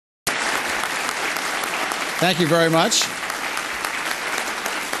Thank you very much.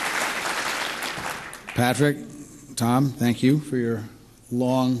 Patrick, Tom, thank you for your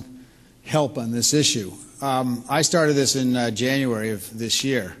long help on this issue. I started this in January of this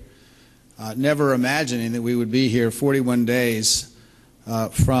year, never imagining that we would be here 41 days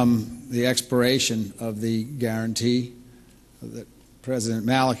from the expiration of the guarantee that President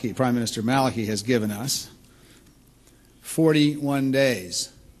Mالكي, Prime Minister Mالكي, has given us. 41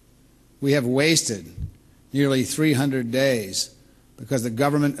 days. We have wasted nearly 300 days because the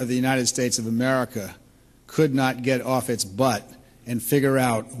government of the United States of America could not get off its butt and figure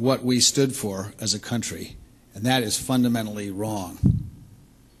out what we stood for as a country, and that is fundamentally wrong.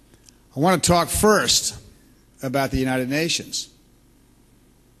 I want to talk first about the United Nations.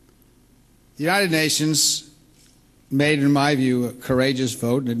 The United Nations made, in my view, a courageous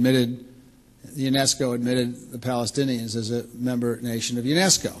vote and admitted, UNESCO admitted the Palestinians as a member nation of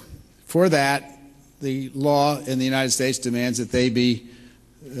UNESCO. For that, the law in the United States demands that they be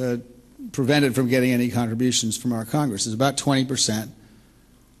prevented from getting any contributions from our Congress. It's about 20%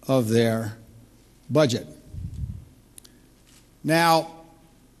 of their budget. Now,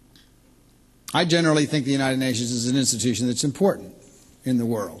 I generally think the United Nations is an institution that's important in the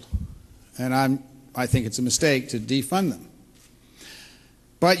world, and I think it's a mistake to defund them.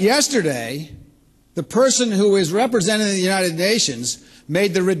 But yesterday, the person who is representing the United Nations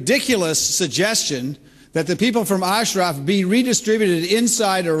made the ridiculous suggestion that the people from Ashraf be redistributed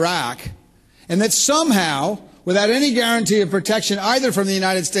inside Iraq, and that somehow, without any guarantee of protection either from the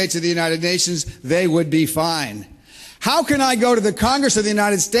United States or the United Nations, they would be fine. How can I go to the Congress of the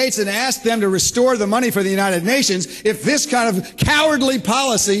United States and ask them to restore the money for the United Nations if this kind of cowardly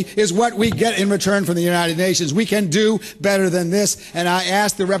policy is what we get in return from the United Nations? We can do better than this, and I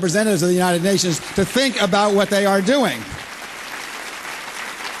ask the representatives of the United Nations to think about what they are doing.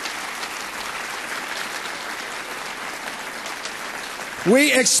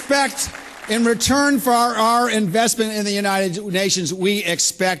 We expect, in return for our investment in the United Nations, we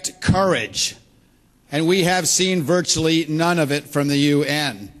expect courage. And we have seen virtually none of it from the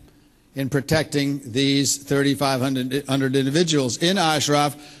UN in protecting these 3,500 individuals in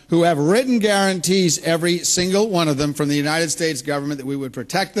Ashraf who have written guarantees, every single one of them, from the United States government that we would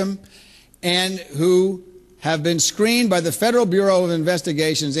protect them, and who have been screened by the Federal Bureau of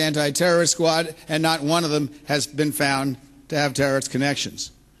Investigation's anti-terrorist squad, and not one of them has been found to have terrorist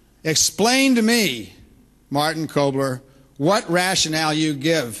connections. Explain to me, Martin Kobler, what rationale you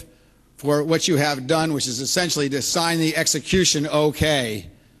give for what you have done, which is essentially to sign the execution okay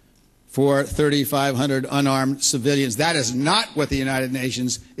for 3,500 unarmed civilians. That is not what the United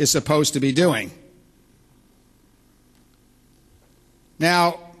Nations is supposed to be doing.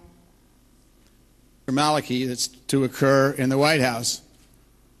 Now, Mالكي, that's to occur in the White House.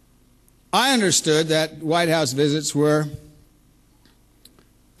 I understood that White House visits were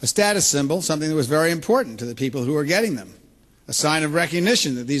a status symbol, something that was very important to the people who were getting them, a sign of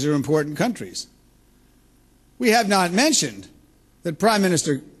recognition that these are important countries. We have not mentioned that Prime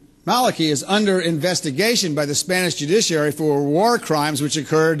Minister Mالكي is under investigation by the Spanish judiciary for war crimes which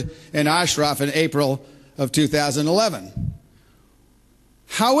occurred in Ashraf in April of 2011.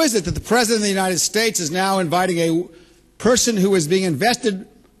 How is it that the President of the United States is now inviting a person who is being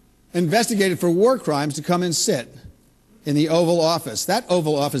investigated for war crimes to come and sit in the Oval Office? That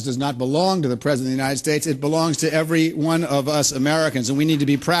Oval Office does not belong to the President of the United States. It belongs to every one of us Americans, and we need to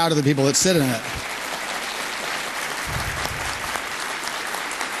be proud of the people that sit in it.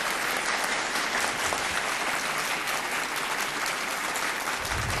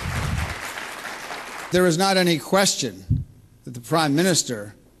 There is not any question that the Prime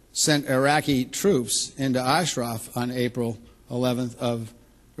Minister sent Iraqi troops into Ashraf on April 8th of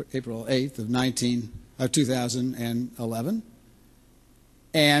 2011,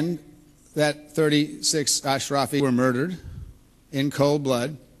 and that 36 Ashrafi were murdered in cold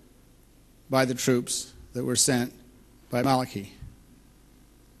blood by the troops that were sent by Mالكي.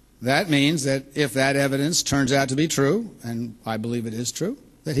 That means that if that evidence turns out to be true, and I believe it is true,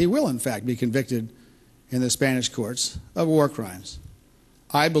 that he will in fact be convicted in the Spanish courts of war crimes.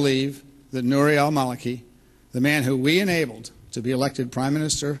 I believe that Nouri al-Maliki, the man who we enabled to be elected Prime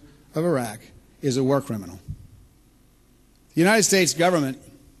Minister of Iraq, is a war criminal. The United States government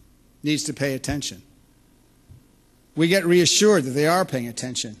needs to pay attention. We get reassured that they are paying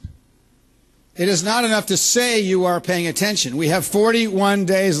attention. It is not enough to say you are paying attention. We have 41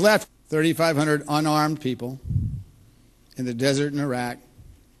 days left. 3,500 unarmed people in the desert in Iraq,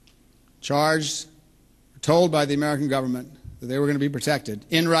 charged, told by the American government that they were going to be protected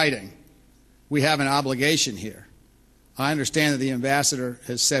in writing. We have an obligation here. I understand that the ambassador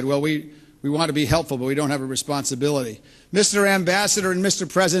has said, well, we We want to be helpful, but we don't have a responsibility. Mr. Ambassador and Mr.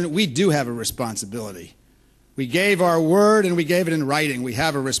 President, we do have a responsibility. We gave our word and we gave it in writing. We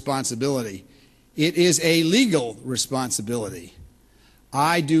have a responsibility. It is a legal responsibility.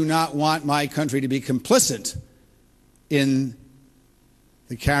 I do not want my country to be complicit in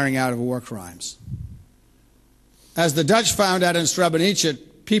the carrying out of war crimes. As the Dutch found out in Srebrenica,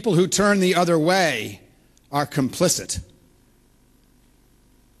 people who turn the other way are complicit.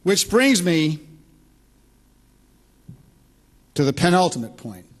 Which brings me to the penultimate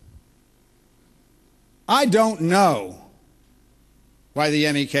point. I don't know why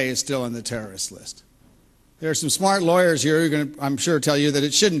the MEK is still on the terrorist list. There are some smart lawyers here who are going to, I'm sure, tell you that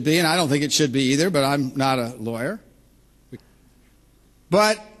it shouldn't be, and I don't think it should be either, but I'm not a lawyer.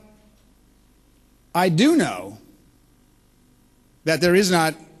 But I do know that there is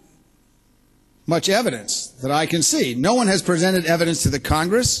not much evidence that I can see. No one has presented evidence to the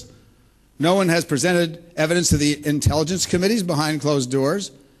Congress. No one has presented evidence to the intelligence committees behind closed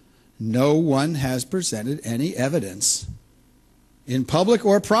doors. No one has presented any evidence in public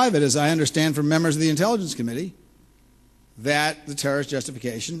or private, as I understand from members of the Intelligence Committee, that the terrorist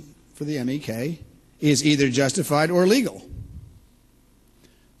justification for the MEK is either justified or legal.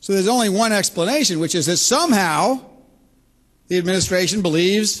 So there's only one explanation, which is that somehow the administration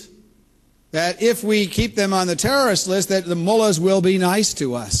believes that if we keep them on the terrorist list, that the mullahs will be nice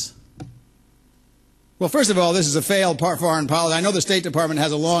to us. Well, first of all, this is a failed foreign policy. I know the State Department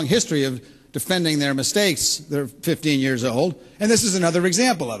has a long history of defending their mistakes. They're 15 years old, and this is another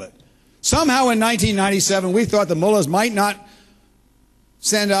example of it. Somehow in 1997, we thought the mullahs might not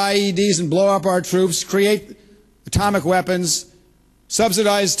send IEDs and blow up our troops, create atomic weapons,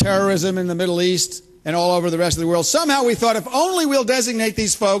 subsidize terrorism in the Middle East and all over the rest of the world. Somehow we thought if only we'll designate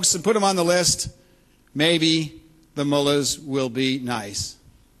these folks and put them on the list, maybe the mullahs will be nice.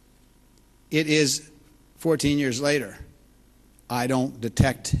 It is 14 years later. I don't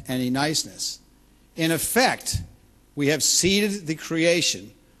detect any niceness. In effect, we have ceded the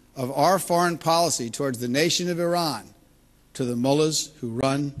creation of our foreign policy towards the nation of Iran to the mullahs who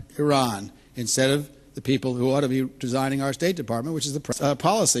run Iran instead of the people who ought to be designing our State Department, which is the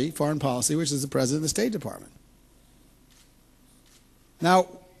foreign policy, which is the President of the State Department. Now,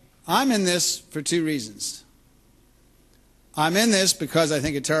 I'm in this for two reasons. I'm in this because I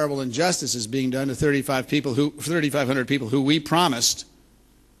think a terrible injustice is being done to 3,500 people who we promised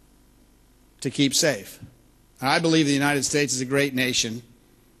to keep safe. And I believe the United States is a great nation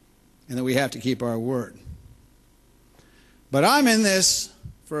and that we have to keep our word. But I'm in this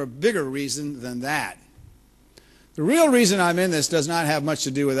for a bigger reason than that. The real reason I'm in this does not have much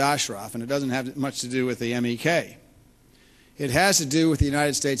to do with Ashraf, and it doesn't have much to do with the MEK. It has to do with the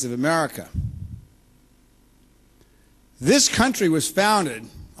United States of America. This country was founded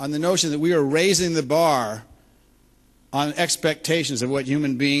on the notion that we are raising the bar on expectations of what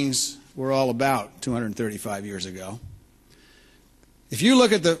human beings were all about 235 years ago. If you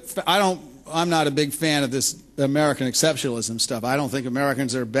look at I'm not a big fan of this American exceptionalism stuff. I don't think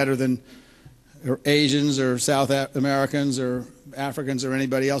Americans are better than Asians or South Americans or Africans or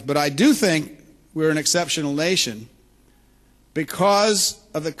anybody else. But I do think we're an exceptional nation because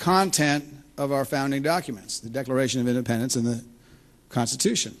of the content of our founding documents, the Declaration of Independence and the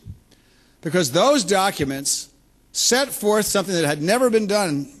Constitution. Because those documents set forth something that had never been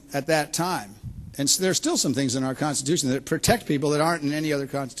done at that time. And so there are still some things in our Constitution that protect people that aren't in any other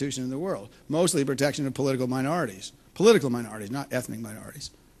constitution in the world, mostly protection of political minorities, not ethnic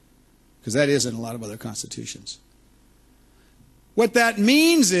minorities, because that is in a lot of other constitutions. What that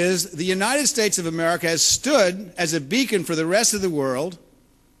means is the United States of America has stood as a beacon for the rest of the world.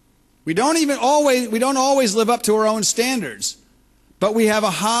 We don't always live up to our own standards, but we have a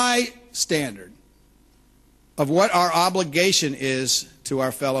high standard of what our obligation is to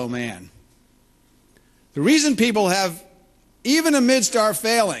our fellow man. The reason people have, even amidst our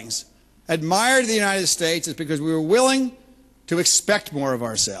failings, admired the United States is because we were willing to expect more of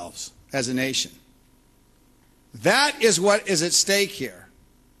ourselves as a nation. That is what is at stake here.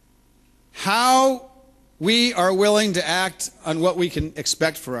 How we are willing to act on what we can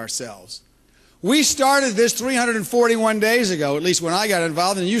expect for ourselves. We started this 341 days ago, at least when I got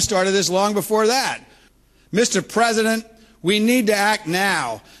involved, and you started this long before that. Mr. President, we need to act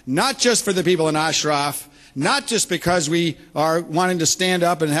now, not just for the people in Ashraf, not just because we are wanting to stand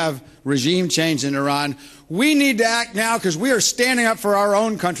up and have regime change in Iran. We need to act now because we are standing up for our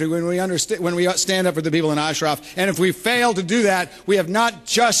own country when we stand up for the people in Ashraf. And if we fail to do that, we have not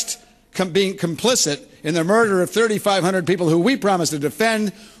just been complicit in the murder of 3,500 people who we promised to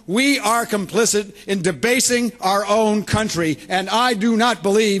defend. we are complicit in debasing our own country, and I do not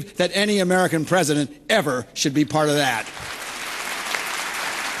believe that any American president ever should be part of that.